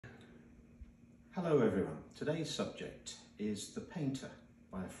Hello everyone, today's subject is The Painter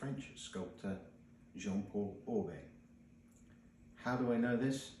by French sculptor Jean-Paul Aubé. How do I know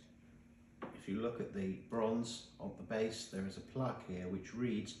this? If you look at the bronze of the base, there is a plaque here which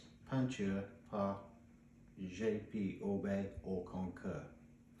reads Peinture par J.P. Aubé au Concours.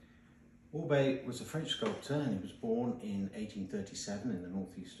 Aubé was a French sculptor and he was born in 1837 in the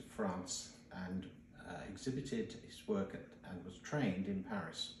northeast of France and exhibited his work and was trained in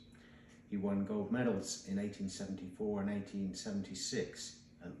Paris. He won gold medals in 1874 and 1876,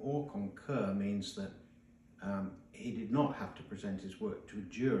 and au concours means that he did not have to present his work to a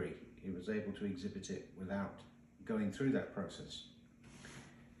jury. He was able to exhibit it without going through that process.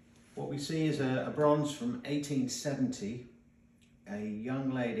 What we see is a bronze from 1870, a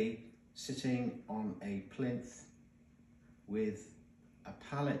young lady sitting on a plinth with a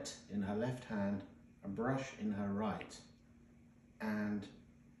palette in her left hand, a brush in her right, and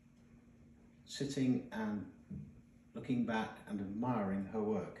sitting and looking back and admiring her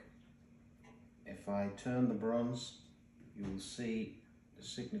work. If I turn the bronze, you will see the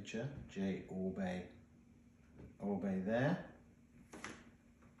signature J. Aubé there,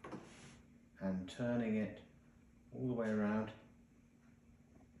 and turning it all the way around,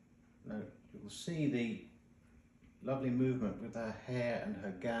 now you will see the lovely movement with her hair and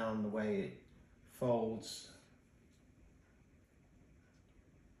her gown, the way it folds.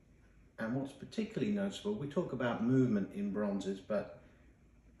 And what's particularly noticeable, we talk about movement in bronzes, but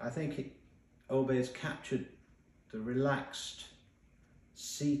I think Aubé has captured the relaxed,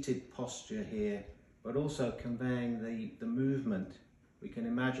 seated posture here, but also conveying the movement. We can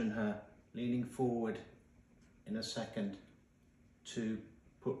imagine her leaning forward in a second to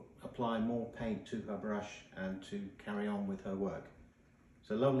apply more paint to her brush and to carry on with her work. It's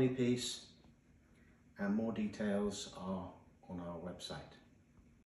a lovely piece, and more details are on our website.